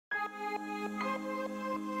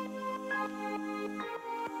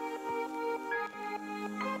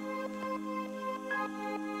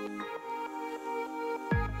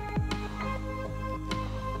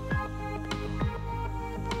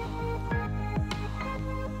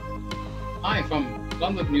Hi from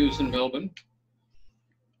London News in Melbourne,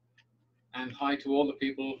 and hi to all the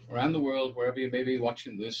people around the world, wherever you may be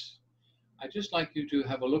watching this. I'd just like you to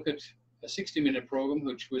have a look at a 60-minute program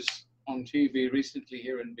which was on TV recently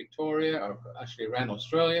here in Victoria, or actually around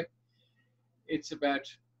Australia. It's about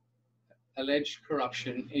alleged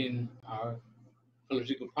corruption in our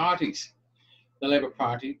political parties. The Labour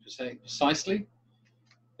Party, precisely,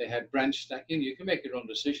 they had branch stacking. You can make your own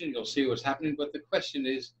decision, you'll see what's happening, but the question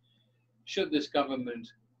is, should this government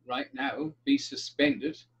right now be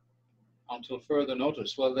suspended until further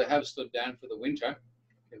notice? Well, they have stood down for the winter.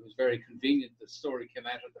 It was very convenient the story came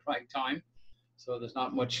out at the right time, so there's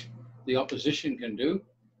not much the opposition can do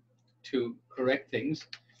to correct things,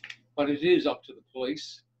 but it is up to the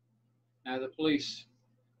police. Now, the police,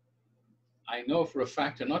 I know for a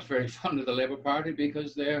fact, are not very fond of the Labour Party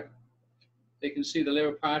because they can see the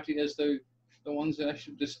Labour Party as the ones that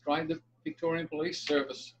actually destroyed the Victorian Police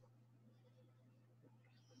Service.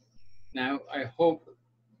 Now, I hope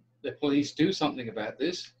the police do something about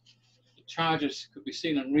this. The charges could be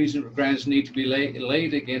seen on reasonable grounds need to be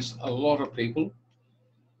laid against a lot of people.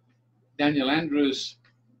 Daniel Andrews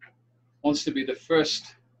wants to be the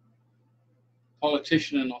first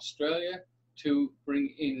politician in Australia to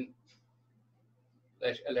bring in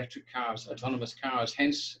electric cars, autonomous cars,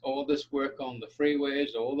 hence all this work on the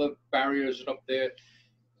freeways, all the barriers up there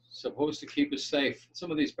supposed to keep us safe.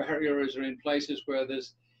 Some of these barriers are in places where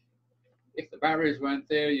if the barriers weren't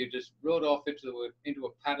there, you just rode off into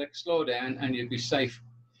a paddock, slow down, and you'd be safe.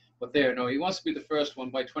 But no, he wants to be the first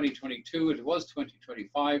one by 2022. It was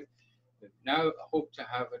 2025. We now hope to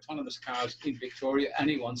have autonomous cars in Victoria, and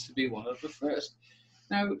he wants to be one of the first.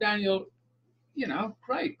 Now, Daniel,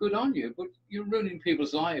 great, good on you, but you're ruining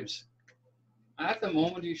people's lives. At the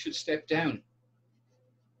moment, you should step down.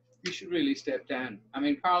 You should really step down. I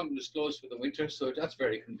mean, Parliament is closed for the winter, so that's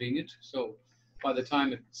very convenient. So by the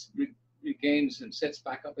time it regains and sets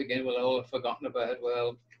back up again, we'll all have forgotten about it.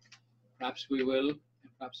 Well, perhaps we will, and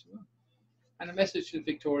perhaps we won't. And a message to the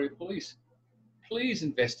Victoria Police. Please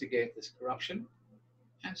investigate this corruption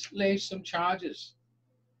and lay some charges.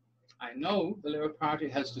 I know the Labour Party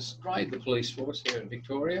has destroyed the police force here in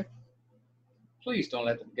Victoria. Please don't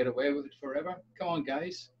let them get away with it forever. Come on,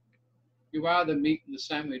 guys. You are the meat and the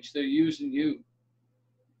sandwich. They're using you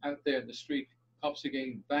out there in the street. Cops are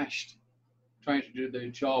getting bashed, trying to do their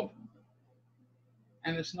job.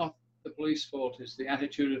 And it's not the police fault, it's the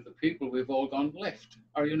attitude of the people. We've all gone left.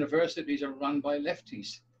 Our universities are run by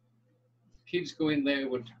lefties. Kids go in there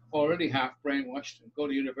with already half brainwashed and go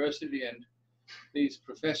to university, and these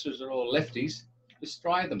professors are all lefties.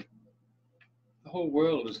 Destroy them. The whole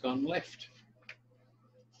world has gone left.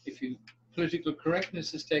 Political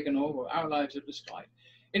correctness has taken over, our lives are destroyed.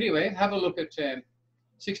 Anyway, have a look at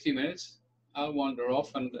 60 Minutes. I'll wander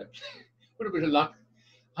off, and with a bit of luck,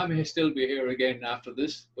 I may still be here again after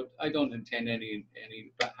this, but I don't intend any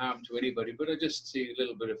harm to anybody, but I just see a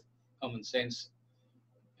little bit of common sense.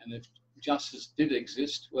 And if justice did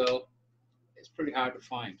exist, well, it's pretty hard to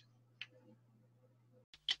find.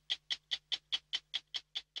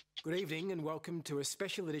 Good evening and welcome to a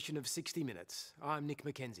special edition of 60 Minutes. I'm Nick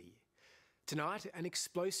McKenzie. Tonight, an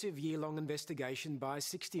explosive year-long investigation by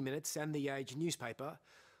 60 Minutes and The Age newspaper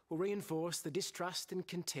will reinforce the distrust and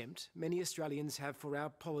contempt many Australians have for our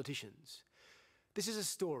politicians. This is a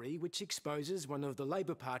story which exposes one of the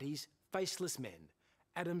Labor Party's faceless men,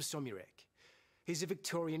 Adam Somyurek. He's a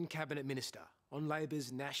Victorian Cabinet Minister on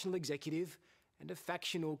Labor's national executive and a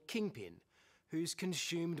factional kingpin who's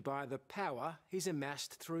consumed by the power he's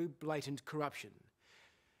amassed through blatant corruption.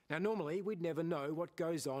 Now, normally we'd never know what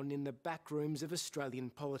goes on in the back rooms of Australian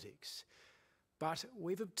politics, but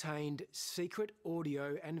we've obtained secret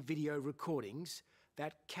audio and video recordings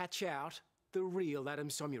that catch out the real Adam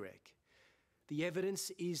Somyurek. The evidence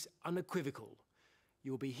is unequivocal.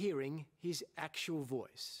 You'll be hearing his actual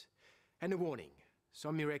voice. And a warning,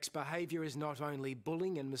 Somyurek's behaviour is not only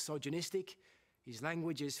bullying and misogynistic, his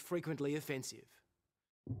language is frequently offensive.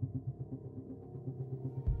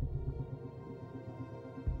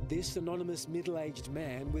 This anonymous middle-aged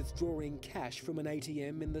man withdrawing cash from an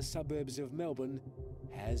ATM in the suburbs of Melbourne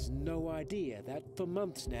has no idea that for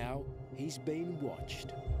months now he's been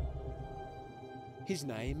watched. His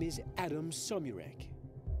name is Adam Somyurek.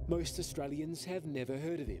 Most Australians have never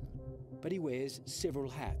heard of him, but he wears several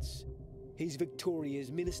hats. He's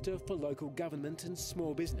Victoria's Minister for Local Government and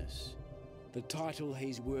Small Business. The title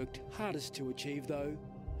he's worked hardest to achieve, though,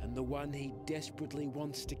 and the one he desperately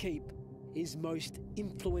wants to keep, is most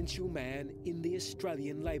influential man in the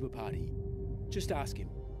Australian Labor Party. Just ask him.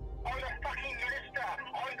 I'm the fucking minister.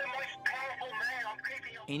 I'm the most powerful man. I'm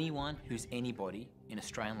keeping you Anyone who's anybody in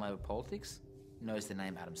Australian Labor politics knows the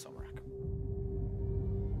name Adam Somyurek.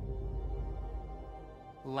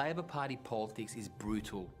 Labor Party politics is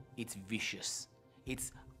brutal, it's vicious,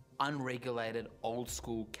 it's unregulated,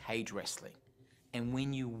 old-school cage wrestling. And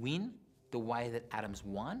when you win the way that Adam's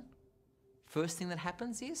won, first thing that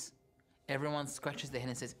happens is everyone scratches their head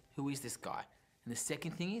and says, who is this guy? And the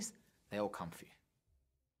second thing is, they all come for you.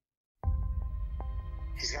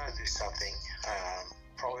 He's going to do something,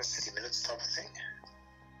 probably 60 minutes type of thing.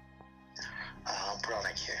 But I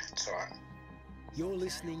don't care, it's all right. You're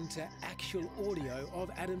listening to actual audio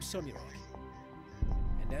of Adam Somyurek.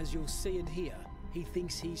 And as you'll see and hear, he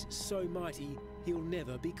thinks he's so mighty, he'll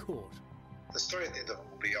never be caught. The story at the end of it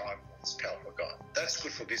will be, I'm this powerful guy. That's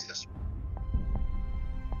good for business.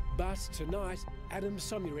 But tonight, Adam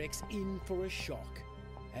Somyurek's in for a shock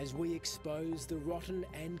as we expose the rotten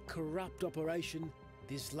and corrupt operation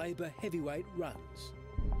this Labor heavyweight runs.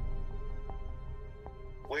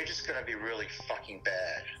 We're just going to be really fucking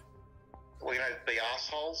bad. We're going to be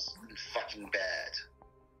assholes and fucking bad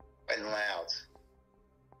and loud.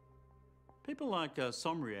 People like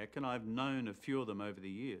Somyurek, and I've known a few of them over the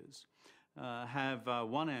years, have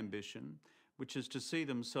one ambition, which is to see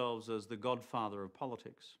themselves as the godfather of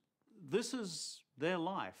politics. This is their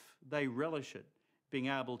life. They relish it, being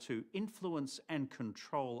able to influence and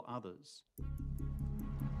control others.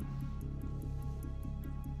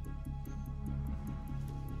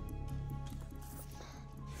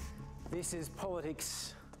 This is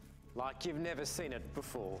politics like you've never seen it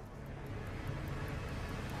before.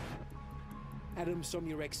 Adam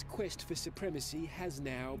Somyurek's quest for supremacy has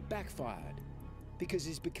now backfired because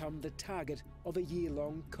he's become the target of a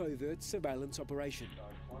year-long covert surveillance operation.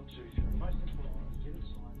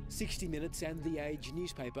 60 Minutes and The Age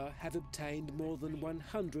newspaper have obtained more than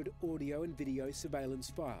 100 audio and video surveillance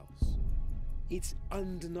files. It's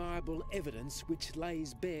undeniable evidence which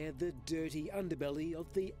lays bare the dirty underbelly of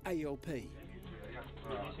the ALP.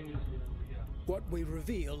 What we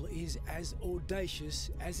reveal is as audacious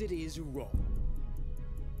as it is wrong.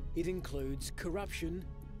 It includes corruption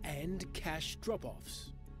and cash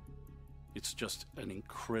drop-offs. It's just an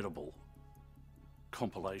incredible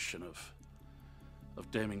compilation of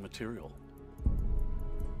damning material.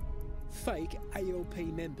 Fake ALP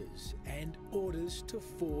members and orders to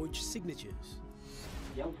forge signatures.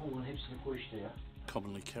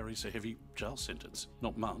 Commonly carries a heavy jail sentence,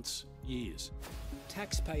 not months, years.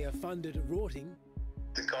 Taxpayer-funded rorting.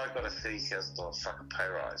 The guy got a $30,000 fucking pay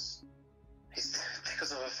rise. It's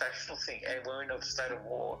because of a factional thing, and we're in a state of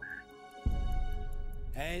war.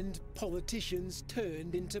 And politicians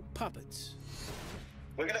turned into puppets.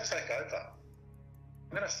 We're going to take over.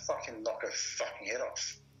 I'm going to fucking knock her fucking head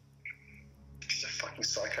off. She's a fucking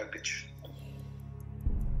psycho bitch.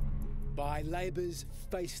 By Labor's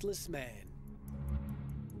faceless man.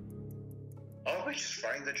 Oh, we just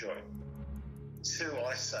framed the joint. It's who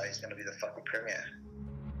I say is going to be the fucking premier.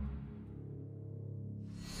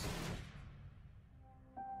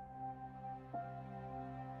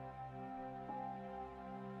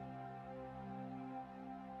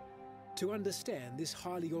 To understand this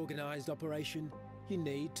highly organised operation, you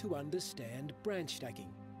need to understand branch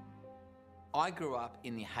stacking. I grew up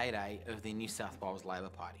in the heyday of the New South Wales Labor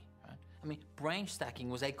Party. Right? I mean, branch stacking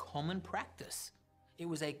was a common practice. It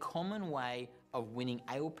was a common way of winning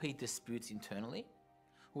ALP disputes internally.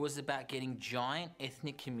 It was about getting giant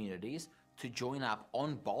ethnic communities to join up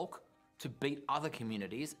en bulk to beat other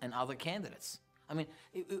communities and other candidates. I mean,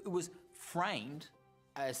 it was framed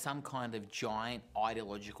as some kind of giant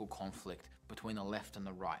ideological conflict between the left and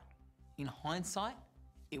the right. In hindsight,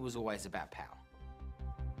 it was always about power.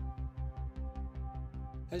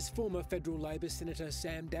 As former federal Labor Senator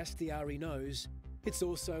Sam Dastyari knows, it's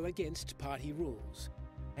also against party rules.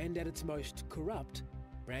 And at its most corrupt,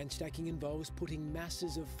 branch stacking involves putting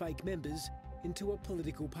masses of fake members into a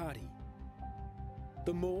political party.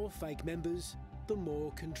 The more fake members, the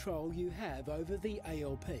more control you have over the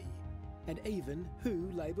ALP, and even who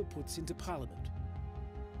Labor puts into Parliament.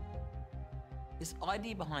 This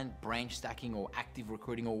idea behind branch stacking or active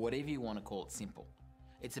recruiting or whatever you want to call it simple.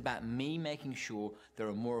 It's about me making sure there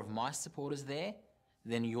are more of my supporters there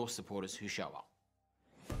than your supporters who show up.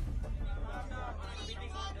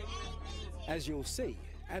 As you'll see,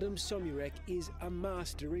 Adam Somyurek is a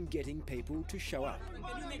master in getting people to show up.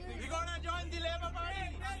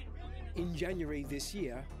 In January this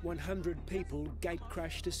year, 100 people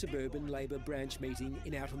gate-crashed a suburban Labor branch meeting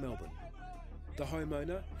in Outer Melbourne. The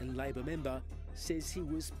homeowner and Labor member says he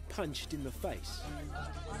was punched in the face.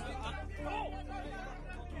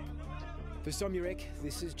 For Somyurek,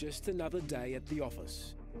 this is just another day at the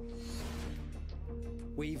office.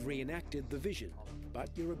 We've reenacted the vision, but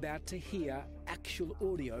you're about to hear actual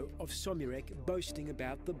audio of Somyurek boasting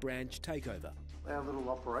about the branch takeover. Our little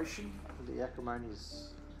operation for the acrimony is,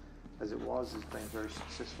 as it was, has been very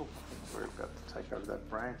successful. We're about to take over that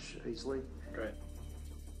branch easily. Great.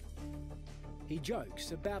 He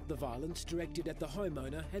jokes about the violence directed at the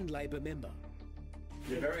homeowner and Labor member.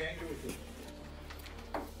 You're very angry with him.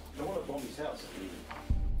 You don't want to bomb his house.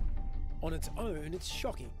 On its own, it's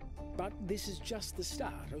shocking, but this is just the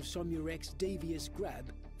start of Somyurek's devious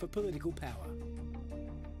grab for political power.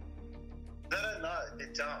 They don't know.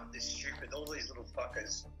 They're dumb. They're stupid. All these little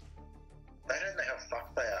fuckers. They don't know how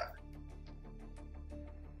fucked they are.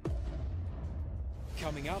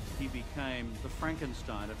 Coming up, He became the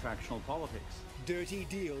Frankenstein of factional politics. dirty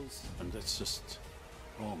deals And that's just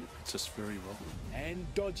wrong. It's just very wrong. and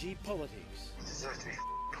dodgy politics. He deserves to be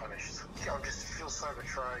punished. I just feel so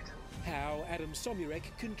betrayed. How Adam Somyurek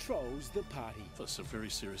controls the party. That's a very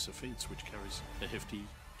serious offence which carries a hefty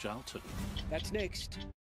jail term. That's next.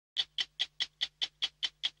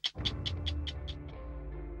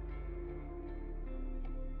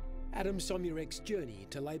 Adam Somyurek's journey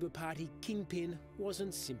to Labor Party kingpin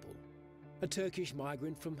wasn't simple. A Turkish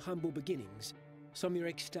migrant from humble beginnings,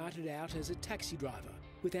 Somyurek started out as a taxi driver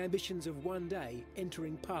with ambitions of one day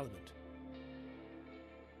entering Parliament.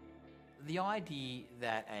 The idea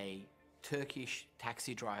that a Turkish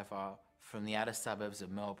taxi driver from the outer suburbs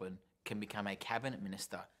of Melbourne can become a cabinet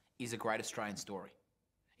minister is a great Australian story.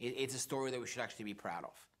 It's a story that we should actually be proud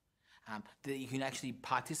of. That you can actually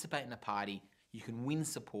participate in a party, you can win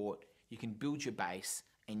support, you can build your base,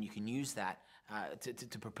 and you can use that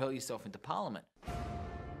to propel yourself into Parliament.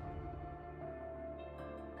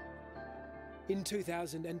 In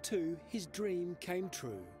 2002, his dream came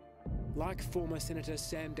true. Like former Senator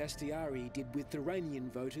Sam Dastyari did with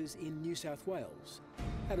Iranian voters in New South Wales,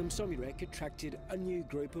 Adam Somyurek attracted a new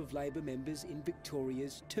group of Labor members in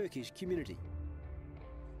Victoria's Turkish community.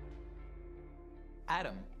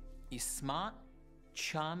 Adam is smart,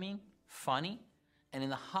 charming, funny, and in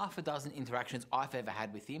the half a dozen interactions I've ever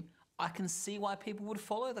had with him, I can see why people would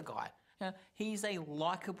follow the guy. You know, he's a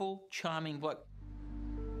likeable, charming bloke.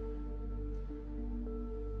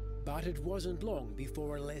 But it wasn't long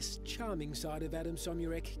before a less charming side of Adam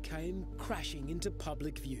Somyurek came crashing into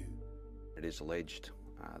public view. It is alleged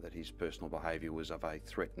that his personal behaviour was of a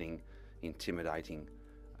threatening, intimidating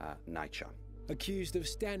nature. Accused of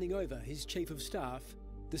standing over his chief of staff,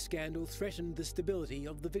 the scandal threatened the stability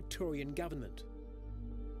of the Victorian government.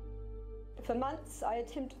 For months, I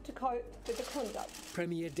attempted to cope with the conduct.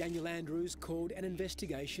 Premier Daniel Andrews called an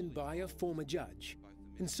investigation by a former judge,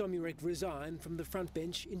 and Somyurek resigned from the front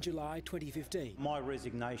bench in July 2015. My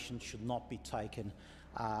resignation should not be taken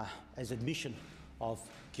as admission of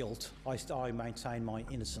guilt. I maintain my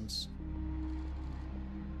innocence.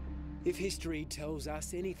 If history tells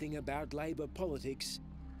us anything about Labor politics,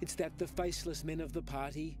 it's that the faceless men of the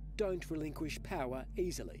party don't relinquish power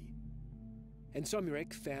easily. And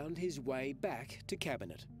Somyurek found his way back to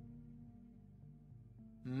cabinet.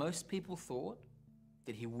 Most people thought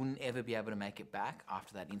that he wouldn't ever be able to make it back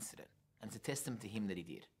after that incident, and it's a testament to him that he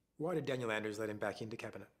did. Why did Daniel Andrews let him back into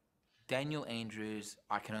cabinet? Daniel Andrews,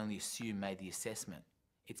 I can only assume, made the assessment.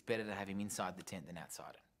 It's better to have him inside the tent than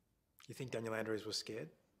outside it. You think Daniel Andrews was scared?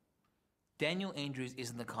 Daniel Andrews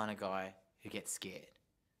isn't the kind of guy who gets scared,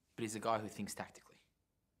 but he's a guy who thinks tactically.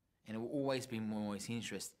 And it will always be more his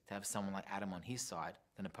interest to have someone like Adam on his side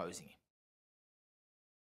than opposing him.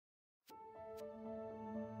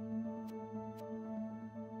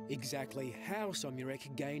 Exactly how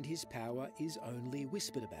Somyurek gained his power is only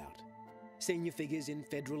whispered about. Senior figures in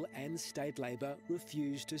federal and state Labor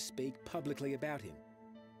refuse to speak publicly about him.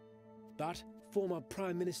 But former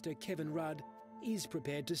Prime Minister Kevin Rudd is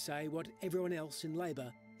prepared to say what everyone else in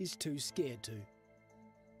Labor is too scared to.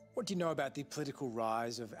 What do you know about the political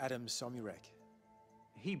rise of Adam Somyurek?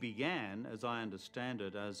 He began, as I understand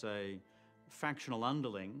it, as a factional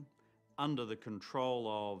underling under the control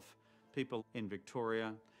of people in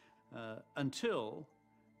Victoria until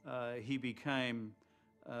he became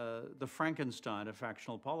the Frankenstein of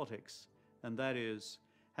factional politics. And that is,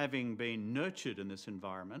 having been nurtured in this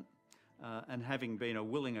environment and having been a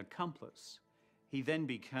willing accomplice, he then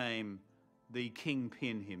became the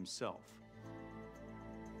kingpin himself.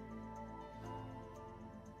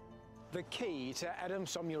 The key to Adam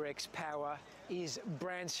Somyurek's power is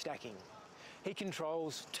branch stacking. He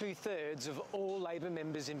controls 2/3 of all Labor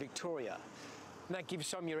members in Victoria. And that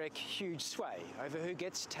gives Somyurek huge sway over who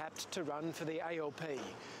gets tapped to run for the ALP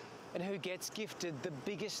and who gets gifted the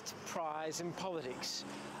biggest prize in politics,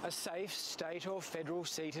 a safe state or federal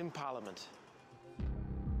seat in Parliament.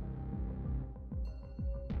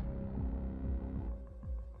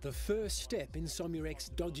 The first step in Somyurek's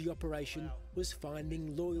dodgy operation was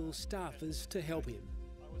finding loyal staffers to help him,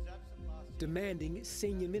 demanding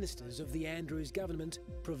senior ministers of the Andrews government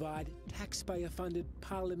provide taxpayer-funded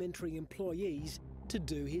parliamentary employees to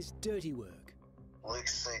do his dirty work. Luke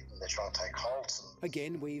Seaton, they're trying to take Holton.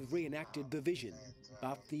 Again, we've reenacted the vision,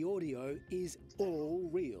 but the audio is all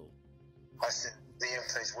real. I said, the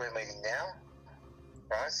MPs we're meeting now,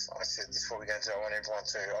 right? I said, this is what we're going to do. I want everyone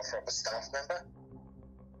to offer up a staff member.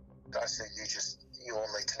 I said, you all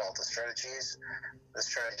need to know what the strategy is. The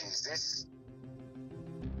strategy is this.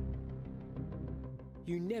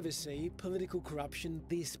 You never see political corruption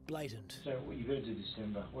this blatant. So what you got to do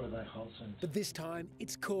December, what are they, Holton? But this time,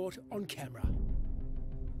 it's caught on camera.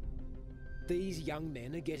 These young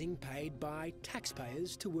men are getting paid by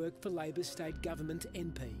taxpayers to work for Labor state government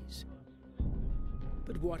MPs.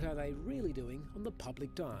 But what are they really doing on the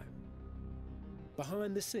public dime?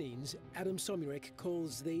 Behind the scenes, Adam Somyurek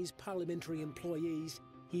calls these parliamentary employees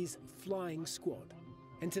his flying squad.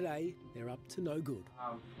 And today, they're up to no good.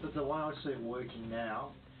 But the way I see it working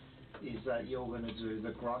now is that you're going to do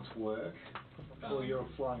the grunt work, or you're a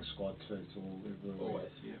flying squad too, to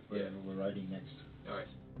wherever we're raiding next. Always.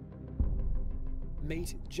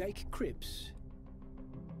 Meet Jake Cripps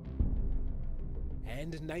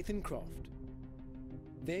and Nathan Croft.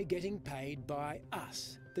 They're getting paid by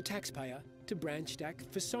us, the taxpayer, to branch stack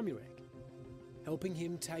for Somyurek, helping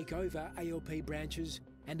him take over ALP branches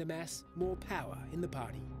and amass more power in the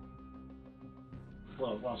party.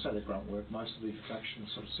 Well, when I say the grunt work, most of the faction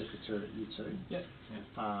sort of secretary at you two. Yeah.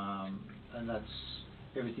 And that's,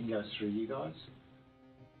 everything goes through you guys.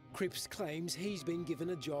 Cripps claims he's been given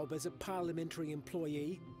a job as a parliamentary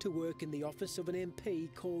employee to work in the office of an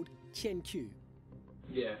MP called Tien Q.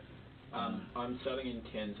 Yeah. I'm starting in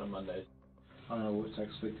Cairns on Monday. I don't know what it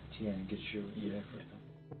takes to speak to Tien and get you there.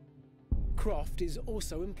 Croft is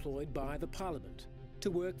also employed by the Parliament to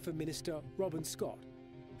work for Minister Robin Scott,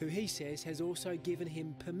 who he says has also given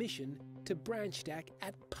him permission to branch stack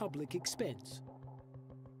at public expense.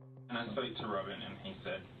 And I spoke to Robin and he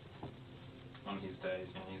said on his days,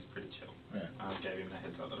 and he's pretty chill. Yeah. I gave him the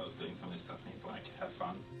heads up that I was doing some of this stuff and he's like, have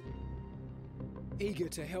fun. Eager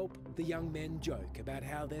to help, the young men joke about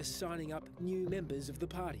how they're signing up new members of the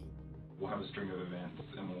party. We'll have a string of events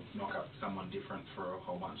and we'll knock up someone different for a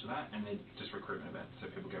whole bunch of that, and they're just recruitment events so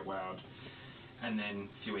people get wowed. And then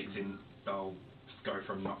a few weeks in, they'll go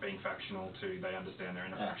from not being factional to they understand they're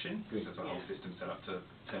in a faction. Because there's a whole system set up to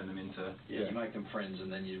turn them into... Yeah, you make them friends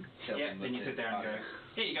and then you tell them that then you sit there and go,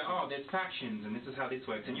 here you go, oh, there's factions and this is how this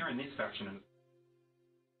works and you're in this faction. And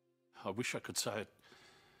I wish I could say it.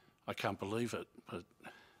 I can't believe it, but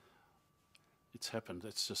it's happened.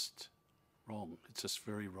 It's just wrong. It's just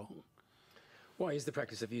very wrong. Why is the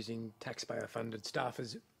practice of using taxpayer-funded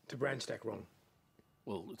staffers to branch stack wrong?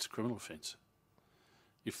 Well, it's a criminal offence.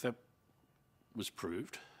 If that was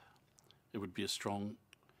proved, it would be a strong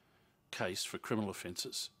case for criminal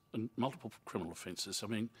offences, and multiple criminal offences. I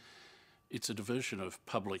mean, it's a diversion of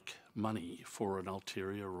public money for an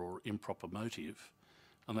ulterior or improper motive,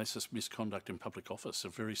 and that's just misconduct in public office, a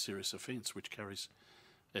very serious offence which carries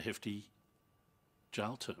a hefty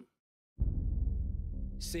jail term.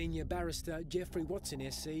 Senior barrister Jeffrey Watson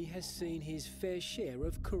SC has seen his fair share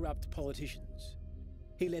of corrupt politicians.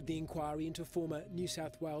 He led the inquiry into former New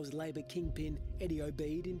South Wales Labor kingpin Eddie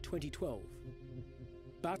Obeid in 2012.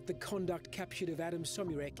 But the conduct captured of Adam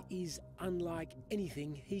Somyurek is unlike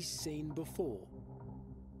anything he's seen before.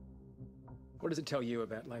 What does it tell you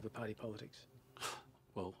about Labor Party politics?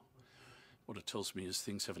 Well, what it tells me is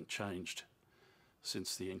things haven't changed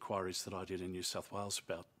since the inquiries that I did in New South Wales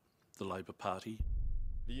about the Labor Party.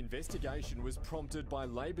 The investigation was prompted by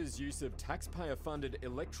Labor's use of taxpayer-funded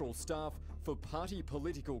electoral staff for party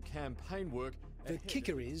political campaign work. The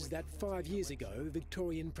kicker is that 5 years ago,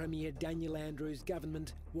 Victorian Premier Daniel Andrews'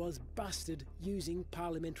 government was busted using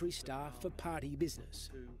parliamentary staff for party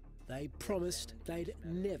business. They promised they'd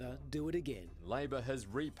never do it again. Labor has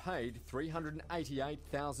repaid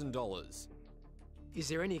 $388,000. Is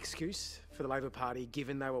there any excuse for the Labor Party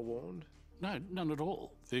given they were warned? No, none at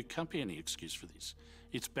all. There can't be any excuse for this.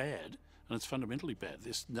 It's bad, and it's fundamentally bad.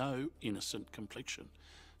 There's no innocent complexion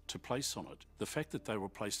to place on it. The fact that they were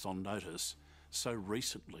placed on notice so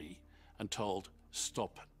recently and told,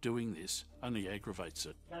 stop doing this, only aggravates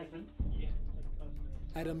it.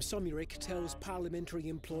 Adam Somyurek tells parliamentary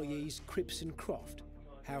employees Cripps and Croft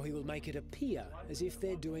how he will make it appear as if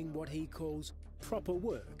they're doing what he calls proper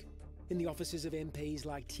work in the offices of MPs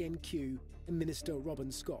like Tien Q and Minister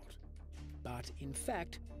Robin Scott. But in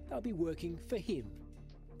fact, they'll be working for him,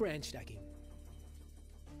 branch stacking.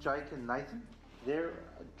 Jake and Nathan, They're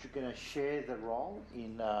going to share the role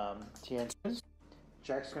in Tianjin.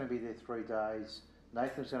 Jack's going to be there 3 days.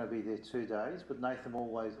 Nathan's going to be there 2 days, but Nathan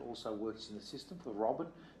always also works in the system for Robin,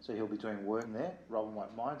 so he'll be doing work there. Robin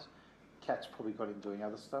won't mind. Kat's probably got him doing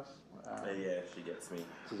other stuff. Yeah, she gets me.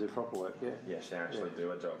 To do proper work, yeah? Yeah, she actually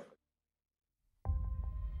do a job.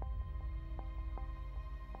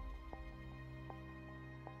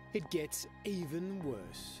 It gets even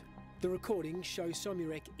worse. The recordings show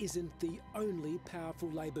Somyurek isn't the only powerful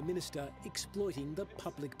Labor minister exploiting the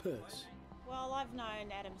public purse. Well, I've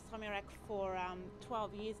known Adam Somyurek for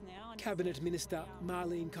 12 years now. Cabinet Minister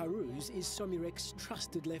Marlene Kairouz is Somyurek's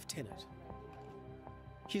trusted lieutenant.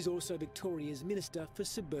 She's also Victoria's Minister for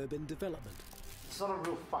Suburban Development. It's not a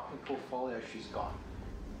real fucking portfolio she's got.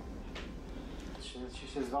 She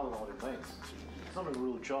says, I don't know what it means. It's not a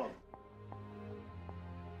real job.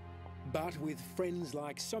 But with friends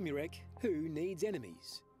like Somyurek, who needs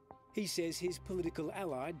enemies? He says his political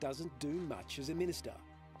ally doesn't do much as a minister,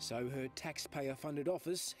 so her taxpayer-funded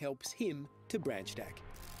office helps him to branch stack.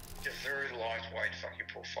 It's a very lightweight fucking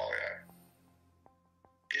portfolio.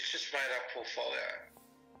 It's just made up portfolio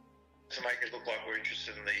to make it look like we're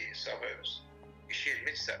interested in the suburbs. She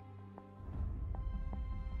admits that.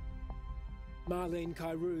 Marlene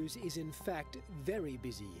Kairouz is in fact very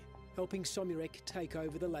busy, helping Somyurek take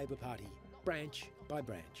over the Labor Party, branch by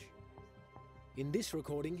branch. In this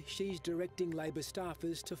recording, she's directing Labor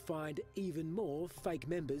staffers to find even more fake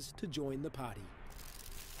members to join the party.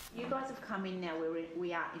 You guys have come in now where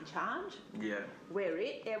we are in charge. Yeah. We're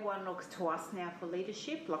it. Everyone looks to us now for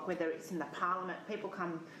leadership, like whether it's in the parliament, people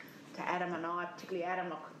come to Adam and I, particularly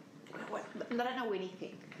Adam, like, they don't know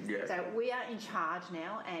anything. Yeah. So we are in charge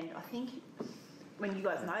now, and I think, when you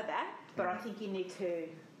guys know that, but I think you need to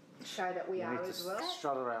show that we are as well.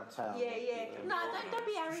 Strut around town. Yeah. No, don't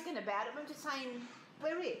be arrogant about it. I'm just saying,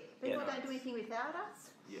 we're it. People don't do anything without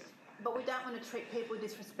us. Yeah. But we don't want to treat people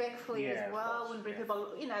disrespectfully Yeah, as well. When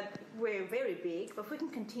people, you know, we're very big, but if we can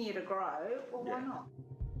continue to grow, well, why not?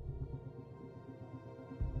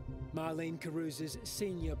 Marlene Kairouz's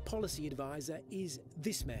senior policy advisor is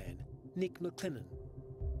this man, Nick McLennan.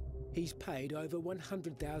 He's paid over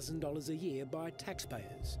 $100,000 a year by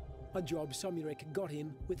taxpayers, a job Somyurek got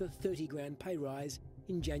him with a 30 grand pay rise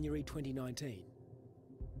in January 2019.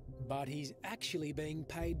 But he's actually being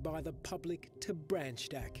paid by the public to branch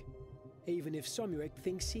stack, even if Somyurek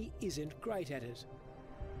thinks he isn't great at it.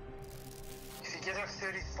 If you get a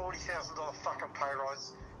 $40,000 fucking pay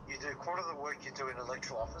rise, you do a quarter of the work you do in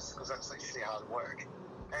electoral office, because that's actually hard work,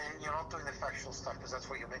 and you're not doing the factual stuff because that's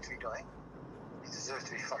what you're meant to be doing. You deserve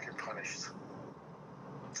to be fucking punished.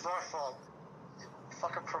 It's my fault.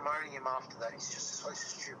 Fucking promoting him after that is just so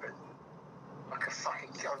stupid. I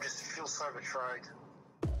just feel so betrayed.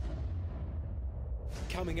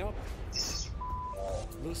 Coming up,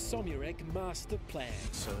 the Somyurek master plan.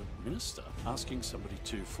 So, Minister, asking somebody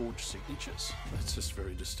to forge signatures, that's just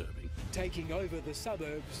very disturbing. Taking over the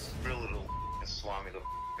suburbs. Real little slimy little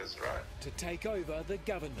right? To take over the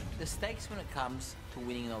government. The stakes when it comes to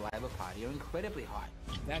winning the Labor Party are incredibly high.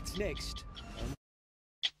 That's next.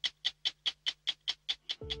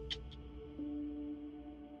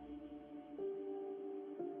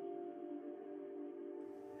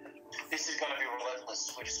 This is going to be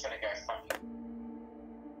relentless. We're just going to go fucking.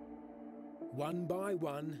 One by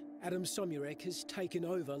one, Adam Somyurek has taken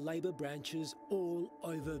over Labor branches all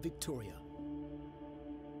over Victoria.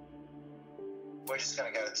 We're just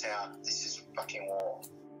going to go to town. This is fucking war.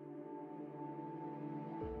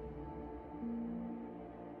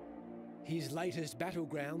 His latest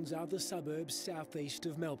battlegrounds are the suburbs southeast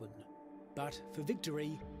of Melbourne. But for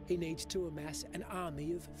victory, he needs to amass an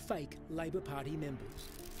army of fake Labor Party members.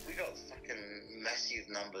 We got fucking massive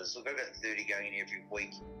numbers. We've got about 30 going in every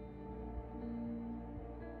week.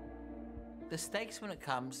 The stakes when it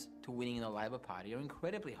comes to winning the Labor Party are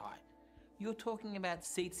incredibly high. You're talking about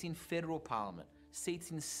seats in federal parliament, seats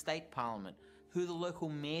in state parliament, who the local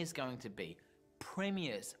mayor's going to be,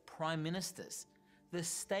 premiers, prime ministers. The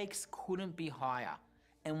stakes couldn't be higher.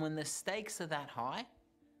 And when the stakes are that high,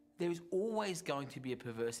 there is always going to be a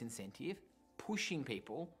perverse incentive pushing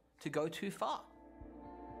people to go too far.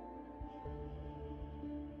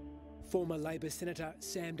 Former Labor Senator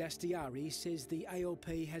Sam Dastyari says the ALP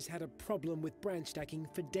has had a problem with branch stacking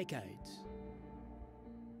for decades.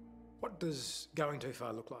 What does going too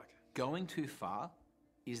far look like? Going too far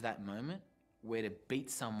is that moment where to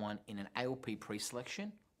beat someone in an ALP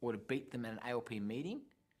pre-selection or to beat them at an ALP meeting,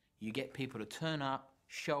 you get people to turn up,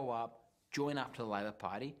 show up, join up to the Labor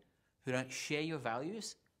Party, who don't share your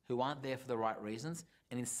values, who aren't there for the right reasons,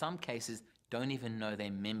 and in some cases don't even know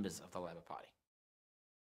they're members of the Labor Party.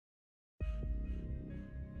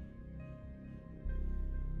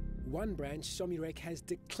 One branch Somyurek has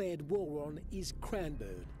declared war on is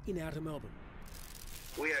Cranbourne in Outer Melbourne.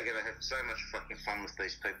 We are going to have so much fucking fun with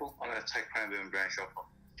these people. I'm going to take Cranbourne branch off them.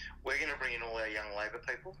 We're going to bring in all our young Labor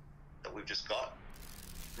people that we've just got.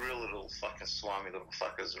 Real little fucking slimy little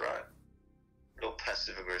fuckers, right? Real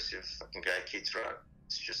passive-aggressive fucking gay kids, right?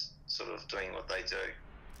 It's just sort of doing what they do.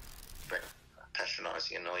 But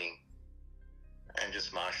patronising, annoying, and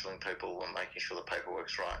just marshalling people and making sure the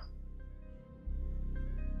paperwork's right.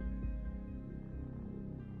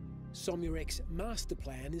 Somyurek's master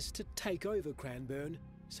plan is to take over Cranbourne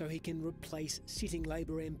so he can replace sitting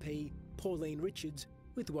Labor MP Pauline Richards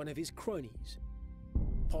with one of his cronies.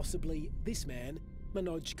 Possibly this man,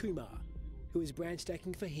 Manoj Kumar, who is branch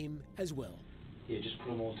stacking for him as well. Yeah, just put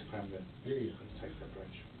them all to Cranbourne. Yeah, you can take that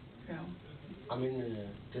branch. Yeah. I mean,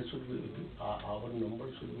 this would be, our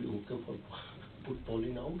numbers would be okay for put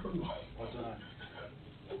Pauline out or no?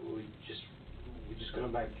 We're just going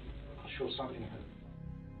to make sure something happens.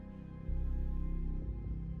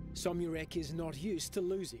 Somyurek is not used to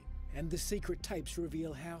losing, and the secret tapes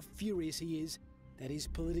reveal how furious he is that his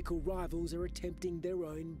political rivals are attempting their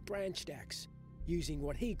own branch stacks, using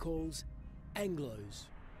what he calls Anglos.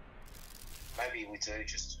 Maybe we do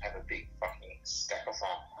just have a big fucking stack of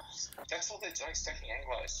them. That's all they're doing, stacking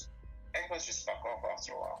Anglos. Anglos just fuck off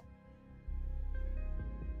after a while.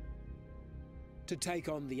 To take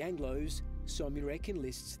on the Anglos, Somyurek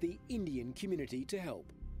enlists the Indian community to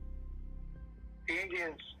help. The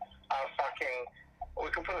Indians are fucking, we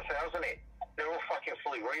can put 1,000 in. They're all fucking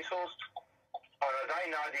fully resourced. They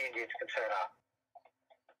know the Indians can turn up.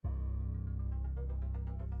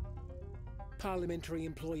 Parliamentary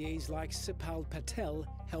employees like Sapal Patel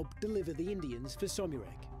help deliver the Indians for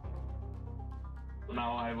Somyurek.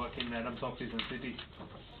 Now I work in Adam's office in City.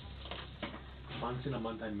 Once in a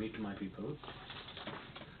month I meet my people,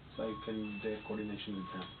 so I can do coordination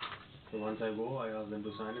with them. So once I go, I ask them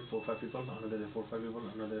to sign it, 4 or 5 people, another day 4 or 5 people,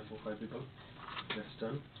 another day 4 or 5 people. That's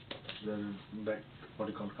done. Then back, what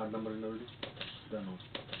you call card number and everything. Done.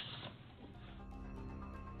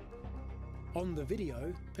 On the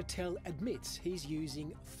video, Patel admits he's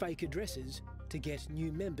using fake addresses to get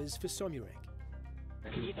new members for Somyurek. I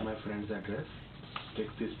give my friend's address, take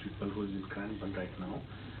these people who is in Cranbourne right now,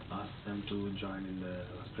 ask them to join in the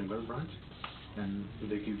Springvale branch, and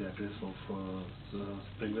they give the address of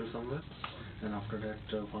Springvale somewhere, and after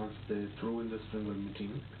that, once they're through in the Springvale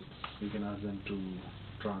meeting, we can ask them to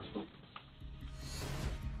transfer.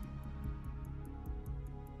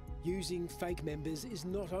 Using fake members is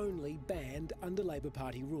not only banned under Labor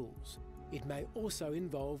Party rules, it may also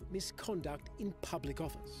involve misconduct in public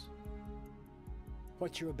office.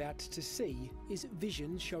 What you're about to see is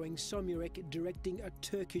vision showing Somyurek directing a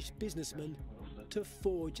Turkish businessman to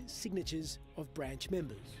forge signatures of branch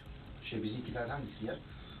members. Bizimkiler hangisi ya?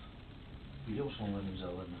 Biliyor musun onların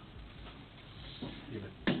imzalarını?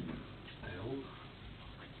 Evet.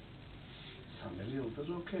 Samuel Yıldız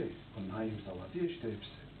okey. Bunlar imzaladı ya işte hepsi.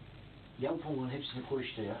 Yap bunların hepsini koy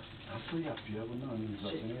işte ya. Nasıl yap ya bunların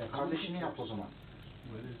imzasını yap. Kardeşini yap o zaman.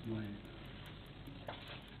 Where is my...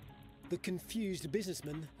 The confused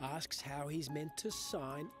businessman asks how he's meant to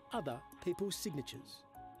sign other people's signatures.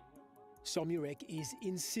 Somyurek is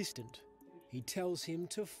insistent. He tells him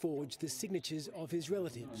to forge the signatures of his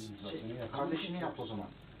relatives. Kardeşini yap o zaman.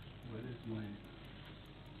 Where is my...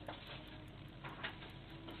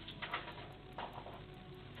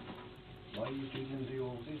 Why are you doing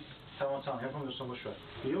all this? Tamam yapamıyorsan boş ver.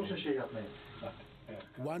 Biliyor musun şey yapmayı?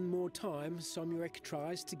 One more time, Somyurek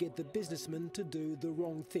tries to get the businessman to do the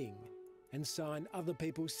wrong thing and sign other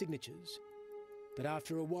people's signatures. But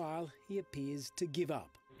after a while, he appears to give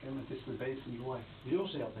up. Biliyor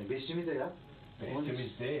musun yapmayı? Besimi de yap.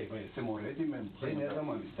 Bestimizde, bestim oraya demem. Ben ne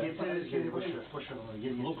zaman istersen. Yeter, boş ver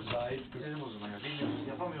onu. Look, zahit. Gidelim o zaman ya. Bilmiyorum,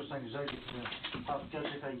 yapamıyorsan güzel getirin.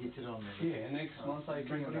 Gerçekten getir onları. Yeah, next month I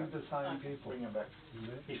can bring the same people. Bring them back.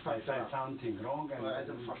 If I say something wrong, and I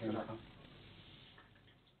don't fuck it up.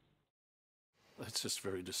 That's just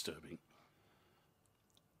very disturbing.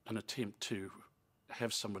 An attempt to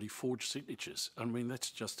have somebody forge signatures. I mean,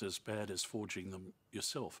 that's just as bad as forging them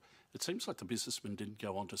yourself. It seems like the businessman didn't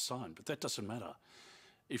go on to sign, but that doesn't matter.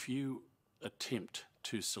 If you attempt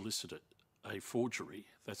to solicit a forgery,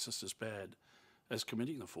 that's just as bad as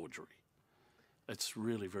committing the forgery. It's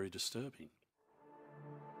really very disturbing.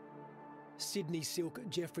 Sydney Silk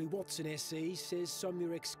Jeffrey Watson SC says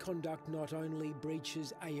Somyurek's conduct not only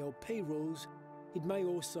breaches ALP rules, it may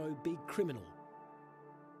also be criminal.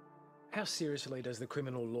 How seriously does the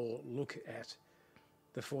criminal law look at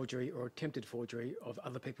the forgery or attempted forgery of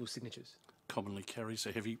other people's signatures? Commonly carries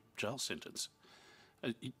a heavy jail sentence.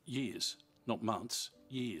 Years. not months,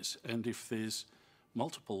 years. And if there's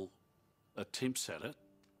multiple attempts at it,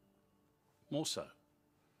 more so.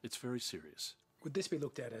 It's very serious. Would this be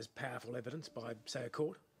looked at as powerful evidence by, say, a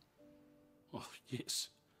court? Oh, yes.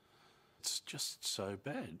 It's just so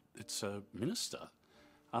bad. It's a minister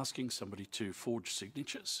asking somebody to forge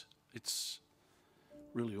signatures. It's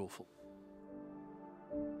really awful.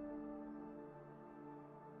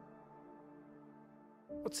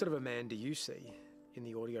 What sort of a man do you see in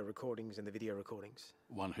the audio recordings and the video recordings?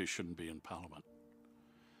 One who shouldn't be in Parliament.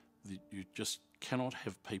 You just cannot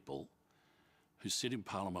have people who sit in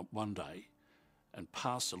Parliament one day and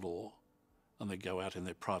pass a law and they go out in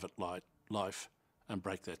their private life and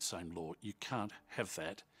break that same law. You can't have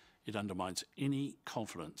that. It undermines any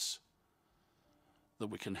confidence that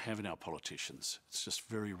we can have in our politicians. It's just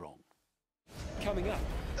very wrong. Coming up.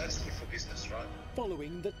 That's good for business, right?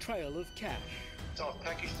 Following the trail of cash. So I've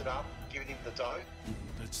packaged it up, given him the dough.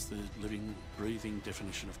 That's the living, breathing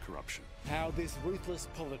definition of corruption. How this ruthless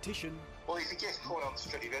politician... Well, if he gets caught on the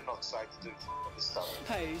street, he's not safe to do this stuff.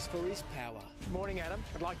 ...pays for his power. Morning, Adam.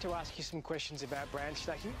 I'd like to ask you some questions about branch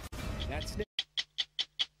stacking. That's next.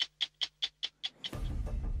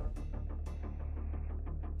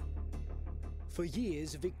 For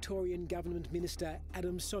years, Victorian Government Minister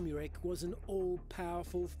Adam Somyurek was an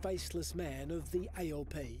all-powerful, faceless man of the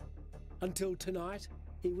ALP. Until tonight,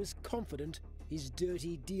 he was confident his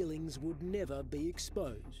dirty dealings would never be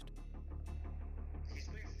exposed.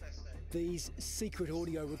 These secret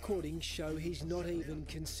audio recordings show he's not even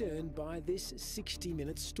concerned by this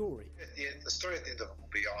 60-minute story. The story at the end of it will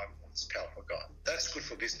be, I'm this powerful guy. That's good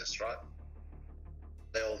for business, right?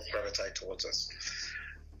 They all gravitate towards us.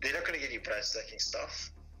 They're not going to get you brand stacking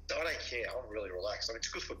stuff. I don't care. I'm really relaxed. I mean, it's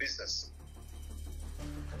good for business.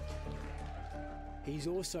 He's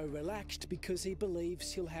also relaxed because he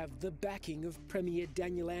believes he'll have the backing of Premier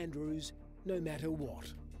Daniel Andrews no matter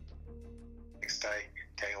what. Next day,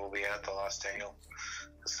 Daniel will be out, the last Daniel.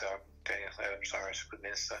 So, Daniel Adams, Irish good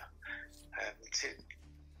minister. And that's it.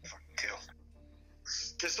 Fucking deal.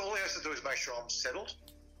 Just all he has to do is make sure I'm settled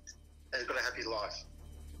and he's got a happy life.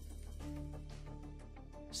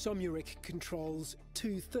 Somyurek controls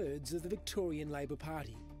 2/3 of the Victorian Labor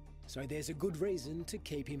Party, so there's a good reason to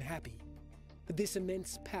keep him happy. But this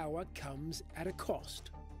immense power comes at a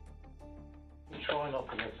cost. Try not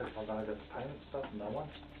to let people know that the payment stuff, no one.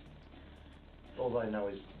 All they know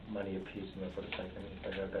is money appears and they've got to take them if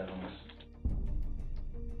they go bad on us.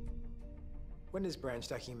 When does branch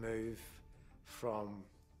stacking move from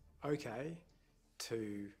okay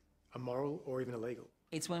to immoral or even illegal?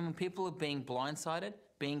 It's when people are being blindsided,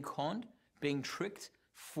 being conned, being tricked,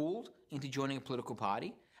 fooled into joining a political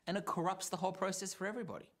party, and it corrupts the whole process for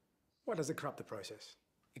everybody. Why does it corrupt the process?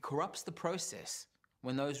 It corrupts the process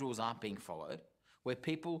when those rules aren't being followed, where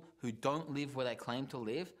people who don't live where they claim to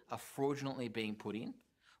live are fraudulently being put in,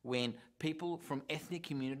 when people from ethnic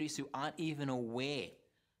communities who aren't even aware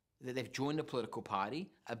that they've joined a political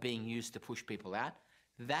party are being used to push people out.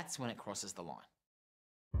 That's when it crosses the line.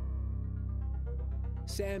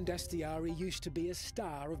 Sam Dastyari used to be a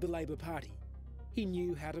star of the Labor Party. He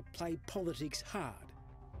knew how to play politics hard.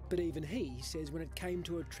 But even he says when it came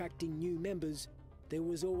to attracting new members, there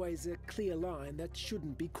was always a clear line that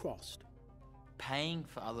shouldn't be crossed. Paying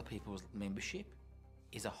for other people's membership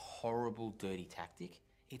is a horrible, dirty tactic.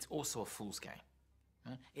 It's also a fool's game.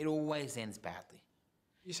 Right? It always ends badly.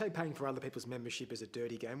 You say paying for other people's membership is a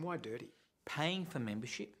dirty game. Why dirty? Paying for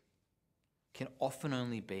membership can often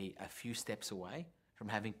only be a few steps away from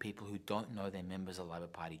having people who don't know their members of the Labor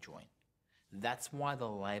Party join. That's why the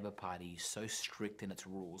Labor Party is so strict in its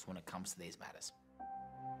rules when it comes to these matters.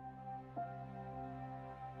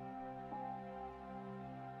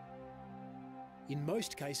 In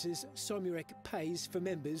most cases, Somyurek pays for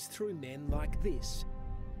members through men like this.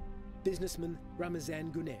 Businessman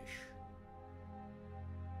Ramazan Gunesh.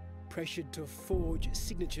 Pressured to forge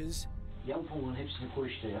signatures, Yapın hepsini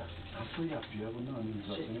koy işte ya. Nasıl yapıyor bunu anlayayım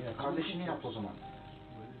zaten ya. Kardeşini yap o zaman.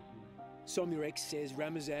 Somyurek says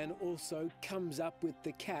Ramazan also comes up with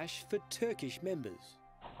the cash for Turkish members.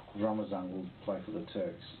 Ramazan will play for the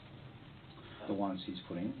Turks, the ones he's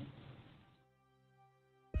put in.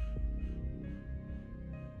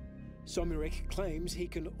 Somyurek claims he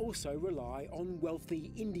can also rely on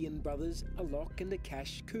wealthy Indian brothers Alok and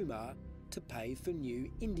Akash Kumar to pay for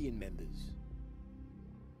new Indian members.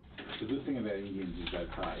 The good thing about Indians is they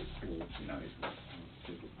pay, or, you know,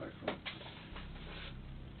 people pay for them.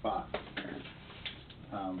 But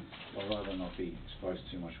I'd rather not be exposed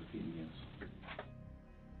too much with the Indians.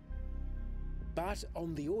 But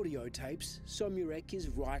on the audio tapes, Somyurek is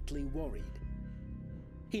rightly worried.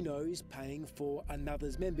 He knows paying for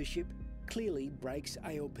another's membership clearly breaks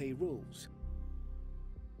ALP rules.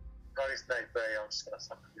 But if need be, I'm just going to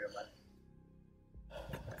suck a few of money.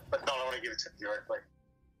 But no, I want to give it to him directly.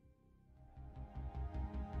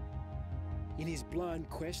 In his blind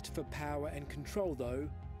quest for power and control, though,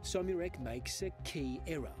 Somyurek makes a key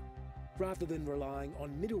error. Rather than relying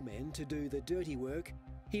on middlemen to do the dirty work,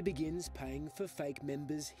 he begins paying for fake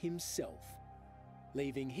members himself,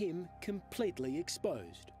 leaving him completely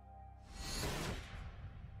exposed.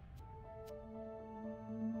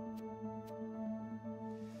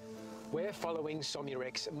 We're following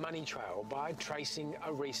Somyurek's money trail by tracing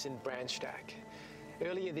a recent branch stack.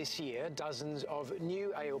 Earlier this year, dozens of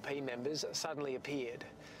new ALP members suddenly appeared.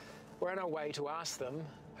 We're on our way to ask them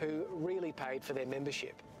who really paid for their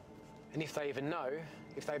membership, and if they even know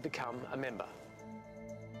if they've become a member.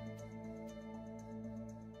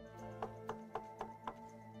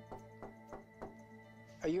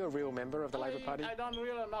 Are you a real member of the Labor Party? I don't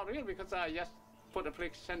really, not real, because I just put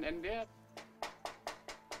application in there.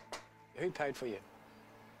 Who paid for you?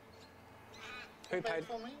 Who paid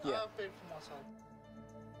for me? Yeah. I paid for myself.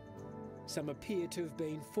 Some appear to have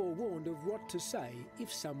been forewarned of what to say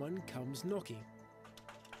if someone comes knocking.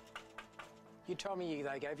 You told me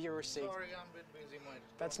they gave you a receipt. Sorry, I'm a bit busy, mate.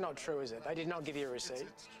 That's not true, is it? They did not give you a receipt?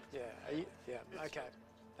 Yeah, yeah, okay.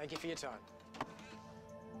 Thank you for your time.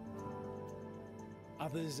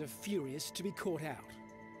 Others are furious to be caught out.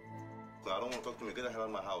 I don't want to talk to me. Get the hell out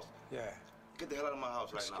of my house. Yeah. Get the hell out of my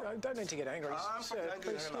house right now. I don't need to get angry. I'm Sir, fucking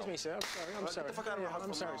angry please, right excuse now. me, sir. I'm sorry. I'm sorry. Get the fuck out of my house I'm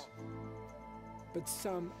from sorry. now. But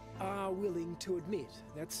some are willing to admit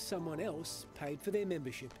that someone else paid for their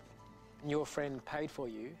membership. Your friend paid for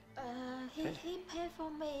you. He paid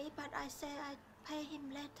for me, but I said I pay him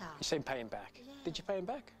later. You said pay him back. Yeah. Did you pay him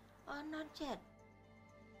back? Not yet.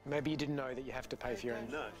 Maybe you didn't know that you have to pay for your own.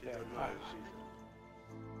 No, she don't know.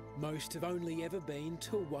 Most have only ever been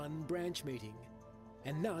to one branch meeting,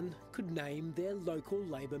 and none could name their local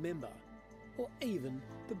Labor member, or even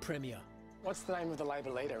the Premier. What's the name of the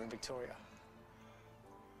Labor leader in Victoria?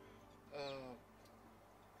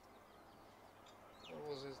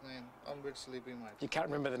 What was his name? I'm a bit sleepy, mate. You can't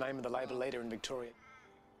remember the name of the Labor leader in Victoria.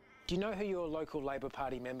 Do you know who your local Labor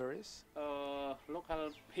Party member is?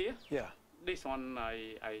 Local here? Yeah. This one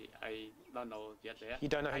I don't know yet. There. You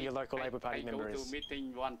don't know who your local Labor Party member I go is? to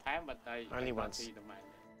meeting one time, but I Only cannot once. see the man.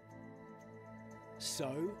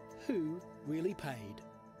 So, who really paid?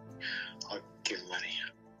 I'll give him money.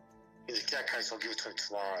 In that case, I'll give it to him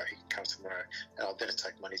tomorrow. He can come tomorrow, and I'll better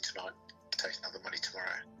take money tonight, take another money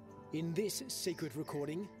tomorrow. In this secret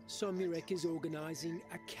recording, Somyurek is organising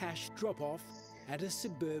a cash drop-off at a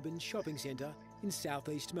suburban shopping centre in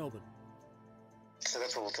southeast Melbourne. So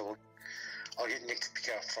that's what we'll do. I'll get Nick to pick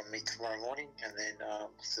up from me tomorrow morning, and then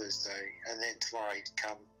Thursday, and then tomorrow he'd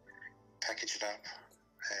come, package it up,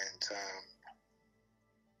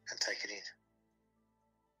 and take it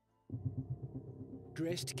in.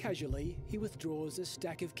 Dressed casually, he withdraws a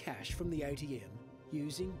stack of cash from the ATM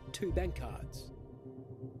using 2 bank cards.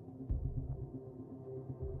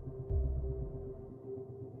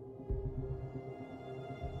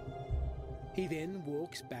 He then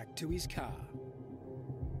walks back to his car.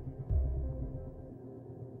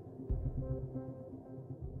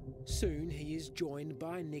 Soon he is joined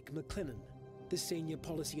by Nick McLennan, the senior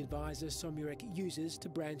policy advisor Somyurek uses to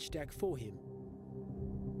branch stack for him.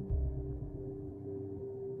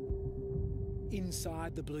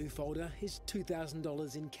 Inside the blue folder is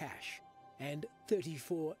 $2,000 in cash and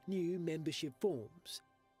 34 new membership forms,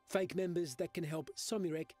 fake members that can help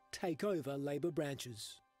Somyurek take over Labor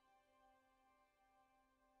branches.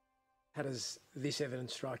 How does this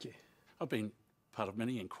evidence strike you? I've been part of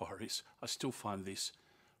many inquiries. I still find this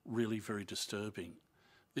really very disturbing.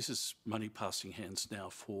 This is money passing hands now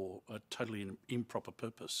for a totally improper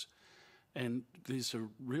purpose. And there's a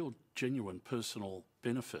real genuine personal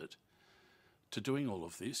benefit to doing all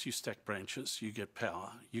of this. You stack branches, you get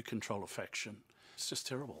power, you control a faction. It's just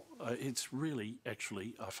terrible. It's really,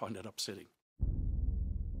 actually, I find it upsetting.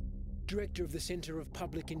 Director of the Centre of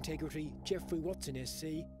Public Integrity, Jeffrey Watson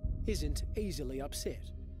SC, isn't easily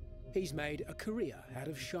upset. He's made a career out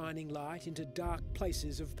of shining light into dark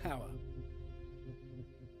places of power.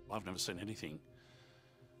 I've never seen anything,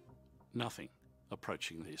 nothing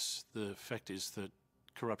approaching this. The fact is that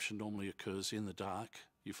corruption normally occurs in the dark.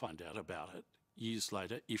 You find out about it years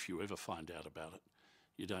later, if you ever find out about it.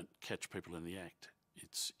 You don't catch people in the act.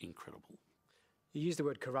 It's incredible. You use the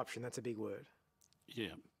word corruption, that's a big word.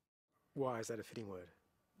 Yeah. Why is that a fitting word?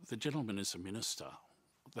 The gentleman is a minister.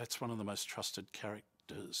 That's one of the most trusted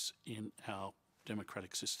characters in our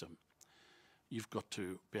democratic system. You've got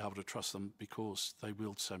to be able to trust them because they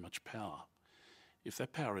wield so much power. If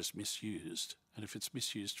that power is misused, and if it's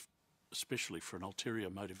misused especially for an ulterior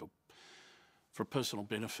motive or for personal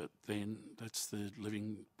benefit, then that's the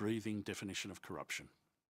living, breathing definition of corruption.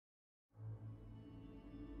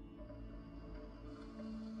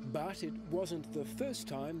 But it wasn't the first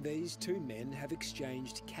time these two men have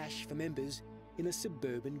exchanged cash for members in a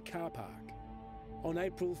suburban car park. On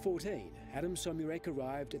April 14, Adam Somyurek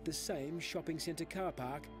arrived at the same shopping centre car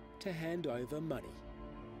park to hand over money.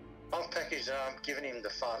 I've packaged given him the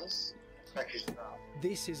funds.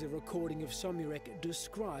 This is a recording of Somyurek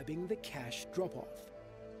describing the cash drop-off.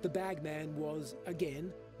 The bagman was,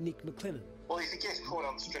 again, Nick McLennan. Well, if he gets caught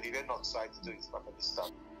on the street, he better not say to do stuff like this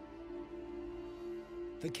stuff.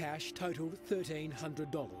 The cash totalled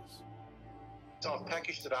 $1,300. So I've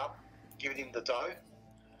packaged it up, given him the dough,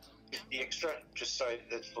 the extra, just so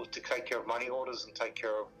that to take care of money orders and take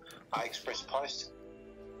care of express post.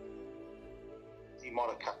 He might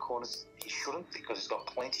have cut corners. He shouldn't, because he's got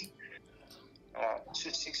plenty.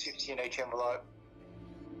 $6.50 in each envelope.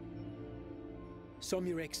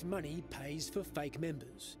 Somyurek's money pays for fake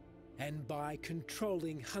members, and by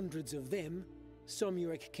controlling hundreds of them,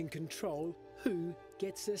 Somyurek can control who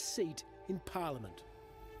gets a seat in Parliament.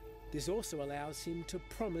 This also allows him to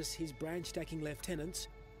promise his branch-stacking lieutenants,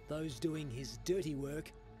 those doing his dirty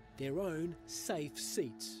work, their own safe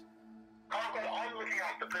seats. I'm looking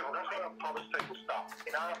after people. That's why I promise people stuff.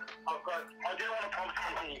 You know, I do want to promise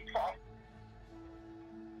something.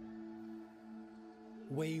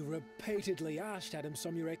 We repeatedly asked Adam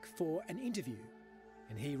Somyurek for an interview,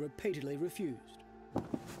 and he repeatedly refused.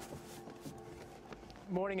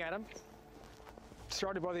 Morning, Adam.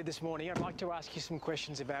 Sorry to bother you this morning. I'd like to ask you some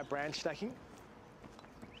questions about branch stacking.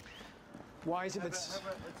 Why is it that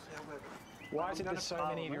so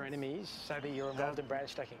many of your enemies say that you're involved in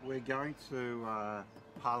branch stacking? We're going to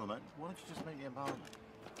Parliament. Why don't you just meet me in Parliament?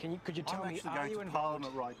 Could you tell me, I'm actually going to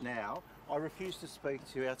Parliament right now. I refuse to speak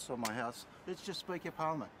to you outside my house. Let's just speak at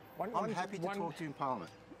Parliament. I'm happy to talk to you in Parliament.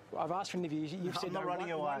 I've asked for an interview. You've said I'm not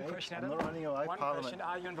running away. One question, I'm Adam. not running away. One Parliament. question,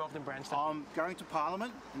 are you involved in branch stacking? I'm going to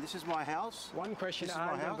Parliament, and this is my house. One question,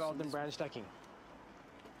 are you involved in branch stacking?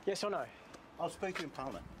 Yes or no? I'll speak to you in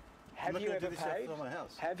Parliament. Have you ever paid?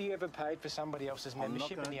 Have you ever paid for somebody else's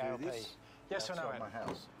membership in the ALP? Yes or no, Adam? My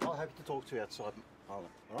house. I'll happy to talk to you outside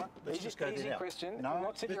Parliament. All right? Let's just go easy there question. No,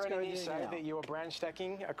 Lots of your enemies say that you are branch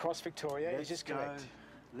stacking across Victoria. Is this correct?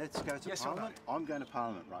 Let's go to Parliament. I'm going to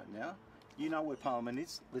Parliament right now. You know where Parliament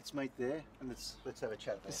is. Let's meet there and let's have a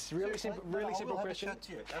chat there. It's really simple question.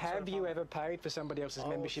 Have you ever paid for somebody else's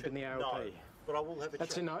membership in the ALP? No, but I will have a chat.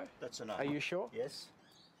 That's a no? That's a no. Are you sure? Yes.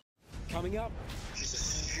 Coming up. She's a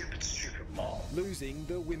stupid mob. Losing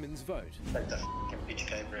the women's vote. Take the f***ing bitch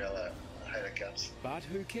Gabriella. I hate her guts. But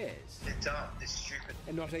who cares? They're dumb. They're stupid.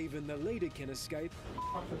 And not even the leader can escape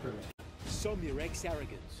Somyurek's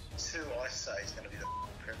arrogance. It's who I say is going to be the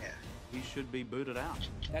Premier. He should be booted out.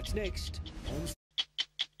 That's next on...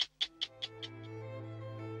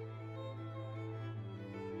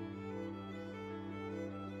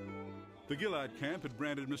 The Gillard camp had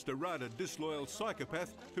branded Mr Rudd a disloyal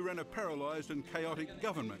psychopath who ran a paralysed and chaotic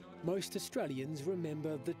government. Most Australians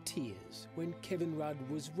remember the tears when Kevin Rudd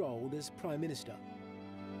was rolled as Prime Minister.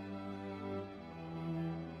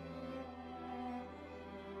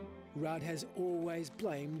 Rudd has always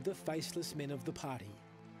blamed the faceless men of the party,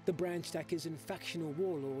 the branch stackers and factional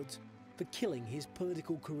warlords, for killing his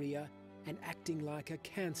political career and acting like a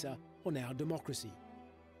cancer on our democracy.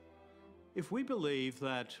 If we believe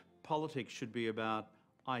that politics should be about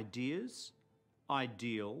ideas,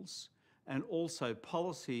 ideals, and also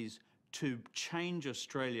policies to change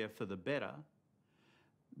Australia for the better,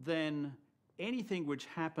 then anything which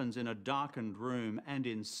happens in a darkened room and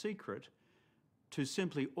in secret to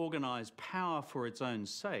simply organise power for its own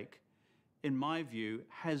sake, in my view,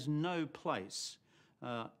 has no place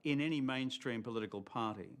in any mainstream political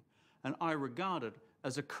party. And I regard it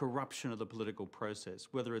as a corruption of the political process,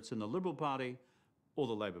 whether it's in the Liberal Party or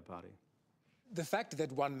the Labor Party. The fact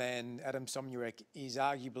that one man, Adam Somyurek, is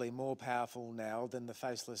arguably more powerful now than the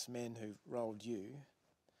faceless men who rolled you,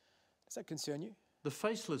 does that concern you? The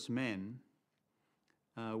faceless men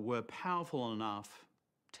were powerful enough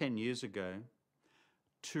 10 years ago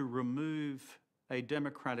to remove a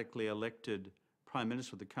democratically elected Prime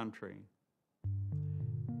Minister of the country.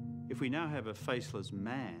 If we now have a faceless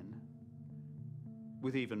man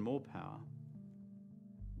with even more power,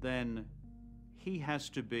 then he has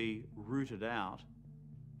to be rooted out.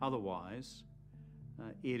 Otherwise,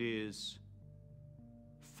 it is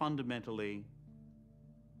fundamentally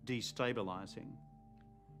destabilising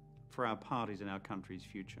for our parties and our country's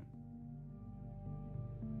future.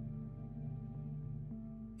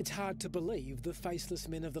 It's hard to believe the faceless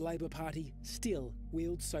men of the Labor Party still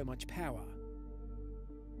wield so much power.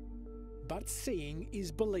 But seeing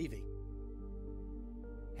is believing.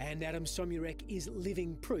 And Adam Somyurek is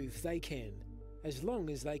living proof they can, as long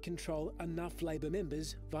as they control enough Labor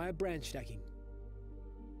members via branch stacking.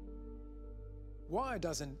 Why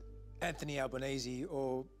doesn't Anthony Albanese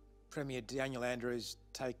or Premier Daniel Andrews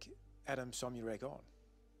take Adam Somyurek on?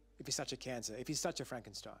 If he's such a cancer, if he's such a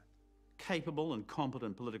Frankenstein. Capable and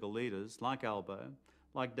competent political leaders like Albo,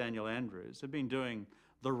 like Daniel Andrews, have been doing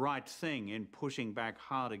the right thing in pushing back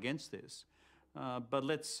hard against this. But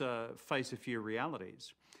let's face a few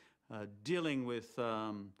realities. Dealing with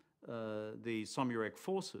the Somyurek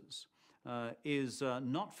forces is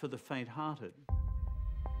not for the faint-hearted.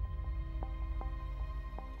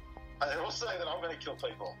 They're all saying that I'm going to kill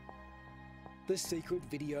people. The secret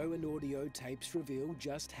video and audio tapes reveal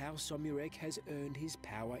just how Somyurek has earned his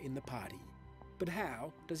power in the party. But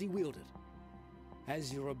how does he wield it?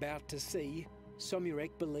 As you're about to see,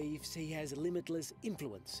 Somyurek believes he has limitless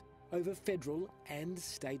influence over federal and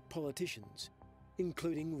state politicians,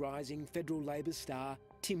 including rising federal Labor star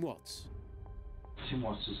Tim Watts. Tim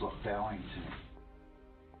Watts is like bowing to me.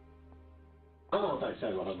 I don't know what they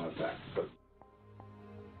say behind my back, but...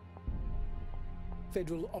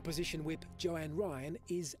 Federal opposition whip Joanne Ryan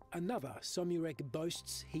is another Somyurek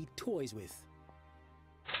boasts he toys with.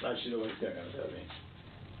 No, she's always going to tell me.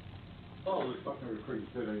 Oh, we fucking recruited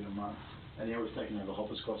 13 a month. And now we've taken over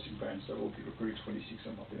Hoppers Crossing branch, so we'll recruit 26 a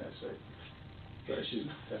month in that seat. So she's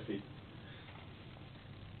not happy.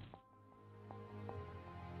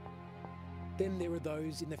 Then there are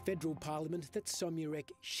those in the federal parliament that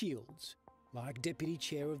Somyurek shields, like Deputy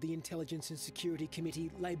Chair of the Intelligence and Security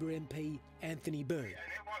Committee Labor MP Anthony Byrne.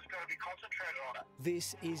 Everyone's got to be concentrated on it.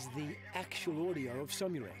 This is the actual audio of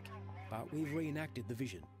Somyurek, but we've reenacted the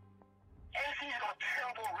vision. Anthony's got a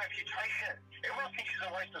terrible reputation. Everyone thinks he's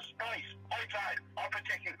a waste of space. Okay, I'm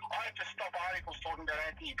protecting. I have to stop articles talking about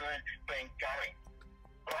Anthony Byrne being going.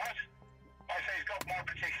 Right? I say he's got my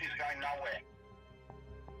protection, he's going nowhere.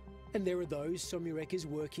 And there are those Somyurek is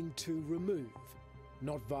working to remove,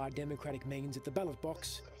 not via democratic means at the ballot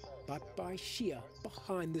box, but by sheer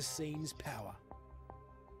behind-the-scenes power.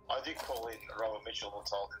 I did call in Robert Mitchell and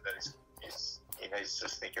told him that he needs to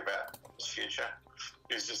think about his future.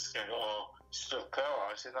 He was just going, oh, still power.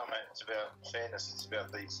 I said, no, mate, it's about fairness. It's about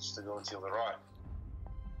the stability of the right.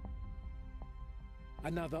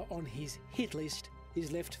 Another on his hit list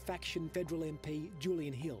is left faction federal MP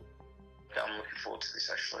Julian Hill. I'm looking forward to this,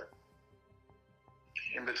 actually.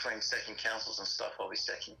 In between stacking councils and stuff, I'll be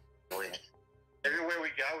stacking. Everywhere we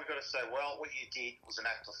go, we've got to say, well, what you did was an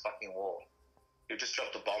act of fucking war. You just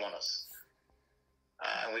dropped a bomb on us.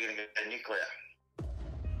 And we're going to go nuclear.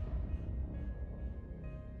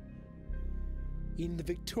 In the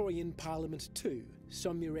Victorian Parliament too,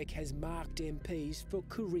 Somyurek has marked MPs for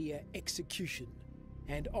career execution.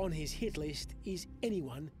 And on his hit list is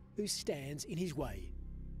anyone who stands in his way.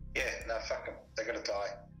 Yeah, no, fuck them. They're going to die.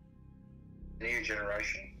 The new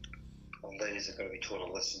generation of leaders are going to be taught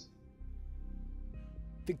a lesson.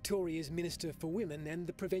 Victoria's Minister for Women and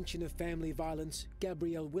the Prevention of Family Violence,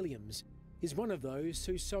 Gabrielle Williams, is one of those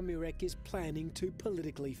who Somyurek is planning to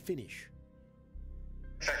politically finish.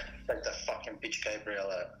 In fact, that fucking bitch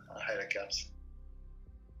Gabrielle, I hate her guts.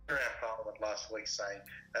 We were in our Parliament last week saying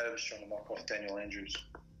Adam's trying to knock off Daniel Andrews.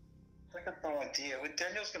 I got no idea. When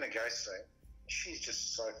Daniel's going to go soon, she's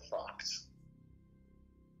just so fucked.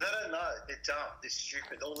 They don't know. They're dumb. They're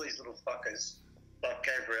stupid. All these little fuckers, like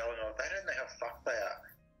Gabrielle and all, they don't know how fucked they are.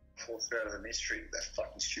 Fall through out of the ministry, that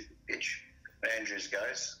fucking stupid bitch. Andrews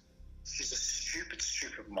goes. She's a stupid,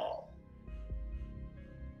 stupid mole.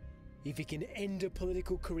 If he can end a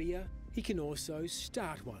political career, he can also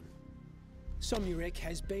start one. Somyurek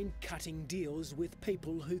has been cutting deals with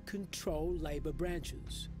people who control Labor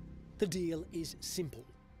branches. The deal is simple.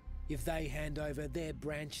 If they hand over their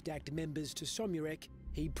branch-stacked members to Somyurek,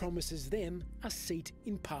 he promises them a seat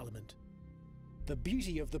in Parliament. The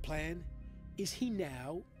beauty of the plan is he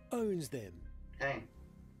now owns them. Hey.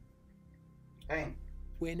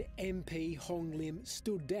 When MP Hong Lim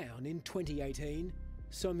stood down in 2018,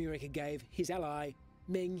 Somyurek gave his ally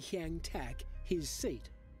Meng Hyang Tak his seat.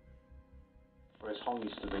 Whereas Hong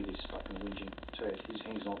used to be this fucking whinging turd.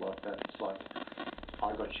 He's not like that. It's like,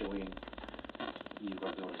 I got you in, you've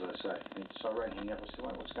got to do as I say. And so I rang him up, I said,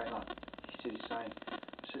 wait, what's going on? He said he's saying,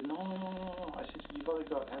 I said, no. I said, you've only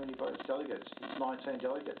got how many votes? Delegates? It's 19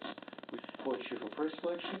 delegates. We put you for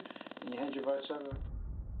pre-selection, and you hand your votes over.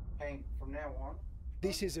 Heng, from now on.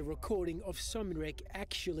 This is a recording of Somyurek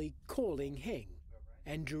actually calling Heng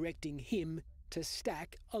and directing him to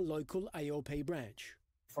stack a local ALP branch.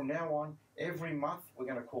 From now on, every month we're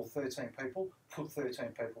going to call 13 people, put 13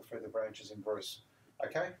 people through the branches in Bruce.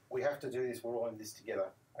 Okay? We have to do this. We're all in this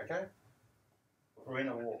together. Okay? We're in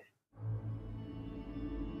a war.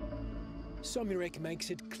 Somyurek makes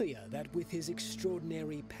it clear that with his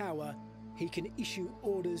extraordinary power, he can issue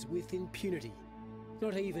orders with impunity.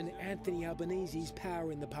 Not even Anthony Albanese's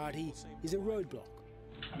power in the party is a roadblock.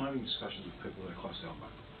 I'm having discussions with people that are close to Albo.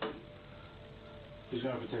 Who's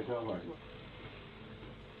going to protect Albo?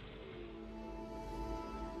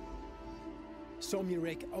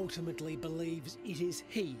 Somyurek ultimately believes it is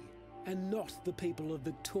he, and not the people of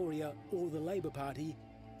Victoria or the Labor Party,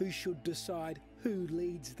 who should decide who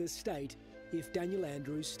leads the state if Daniel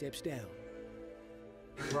Andrews steps down.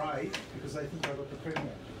 Right, because they think they've got the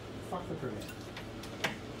Premier. Fuck the Premier.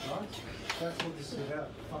 Right? That's what this is about.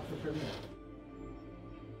 Fuck the Premier.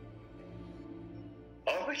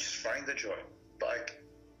 Oh, we're just spraying the joint. Like,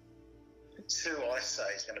 it's who I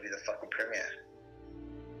say is going to be the fucking Premier.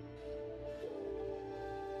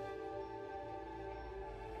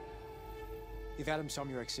 If Adam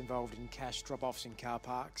Somyurek's involved in cash drop-offs in car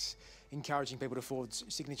parks, encouraging people to forge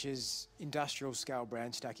signatures, industrial-scale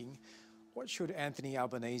brand stacking, what should Anthony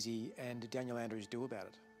Albanese and Daniel Andrews do about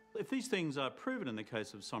it? If these things are proven in the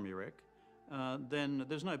case of Somyurek, then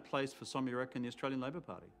there's no place for Somyurek in the Australian Labor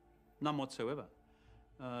Party. None whatsoever.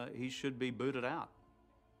 He should be booted out.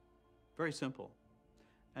 Very simple.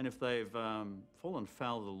 And if they've fallen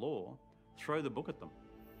foul of the law, throw the book at them.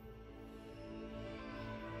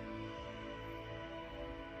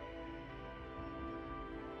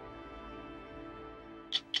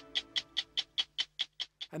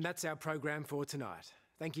 And that's our program for tonight.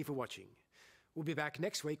 Thank you for watching. We'll be back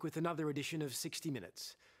next week with another edition of 60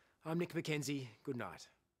 Minutes. I'm Nick McKenzie. Good night.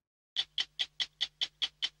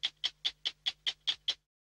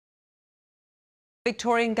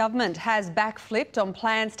 Victorian government has backflipped on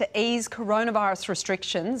plans to ease coronavirus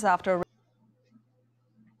restrictions after a...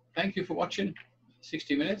 Thank you for watching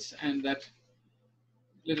 60 Minutes and that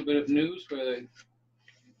little bit of news where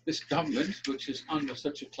this government, which is under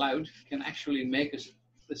such a cloud, can actually make a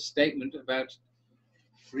statement about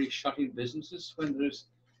shutting businesses when there's...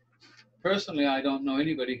 Personally, I don't know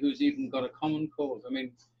anybody who's even got a common cold. I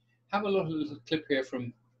mean, have a little clip here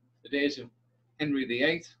from the days of Henry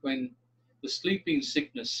VIII when the sleeping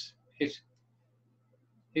sickness hit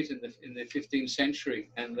in the 15th century,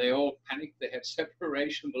 and they all panicked. They had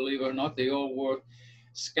separation, believe it or not. They all wore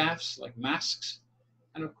scarves like masks,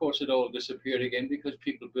 and of course it all disappeared again because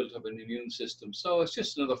people built up an immune system. So it's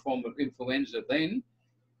just another form of influenza then,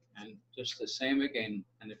 and just the same again.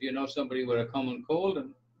 And if you know somebody with a common cold,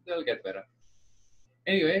 and they'll get better.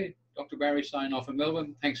 Anyway, Dr. Barry signing off in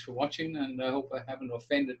Melbourne. Thanks for watching, and I hope I haven't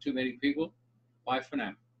offended too many people. Bye for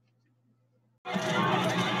now.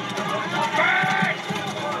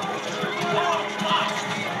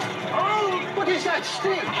 Oh, what is that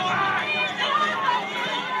stick?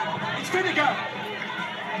 It's vinegar!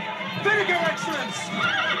 Vinegar, Excellence!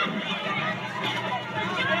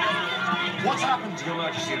 What's happened? Your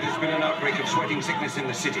Majesty, there's been an outbreak of sweating sickness in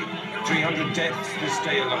the city. 300 deaths this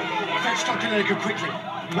day alone. Fetch Dr. Lilligan quickly.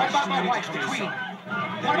 What about my wife, the Queen?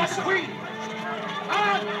 What about the Queen?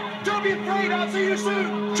 Anne, don't be afraid. I'll see you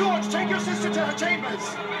soon. George, take your sister to her chambers.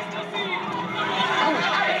 Oh,